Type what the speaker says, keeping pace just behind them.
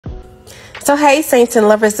So hey, saints and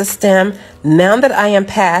lovers of STEM, now that I am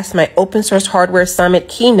past my Open Source Hardware Summit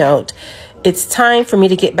keynote, it's time for me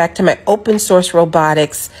to get back to my open source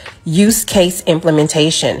robotics use case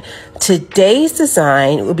implementation. Today's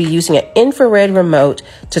design will be using an infrared remote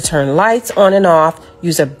to turn lights on and off,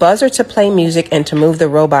 use a buzzer to play music, and to move the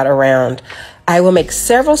robot around. I will make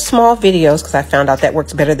several small videos, because I found out that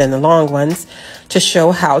works better than the long ones, to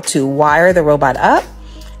show how to wire the robot up,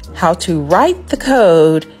 how to write the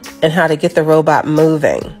code, and how to get the robot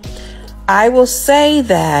moving. I will say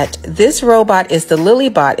that this robot is the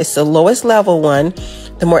Lilybot. It's the lowest level one,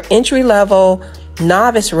 the more entry level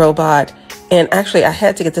novice robot. And actually, I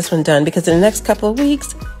had to get this one done because in the next couple of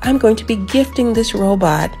weeks, I'm going to be gifting this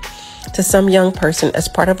robot to some young person as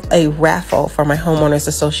part of a raffle for my homeowners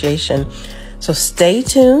association. So stay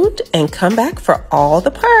tuned and come back for all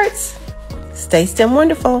the parts. Stay STEM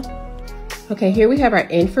wonderful. Okay, here we have our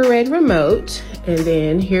infrared remote, and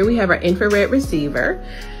then here we have our infrared receiver.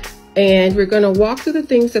 And we're going to walk through the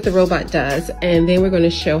things that the robot does, and then we're going to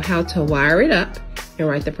show how to wire it up and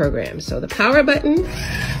write the program. So the power button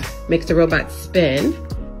makes the robot spin.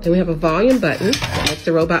 Then we have a volume button that makes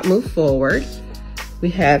the robot move forward. We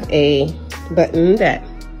have a button that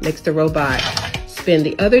makes the robot spin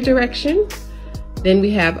the other direction. Then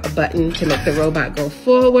we have a button to make the robot go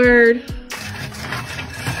forward.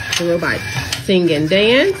 The robot sing and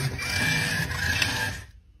dance.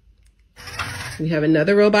 We have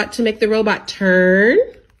another robot to make the robot turn.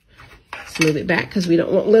 Let's move it back because we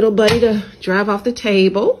don't want little buddy to drive off the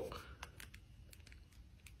table.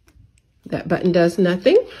 That button does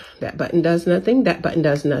nothing. That button does nothing. That button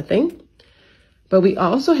does nothing. But we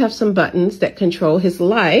also have some buttons that control his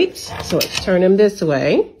lights. So let's turn him this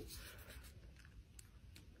way.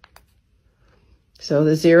 So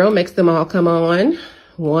the 0 makes them all come on.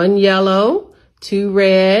 1 yellow, 2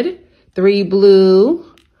 red, 3 blue,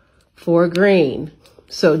 4 green.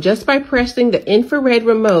 So just by pressing the infrared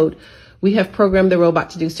remote, we have programmed the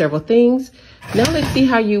robot to do several things. Now let's see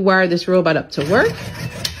how you wire this robot up to work.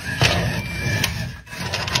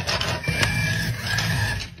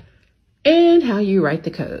 And how you write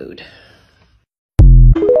the code.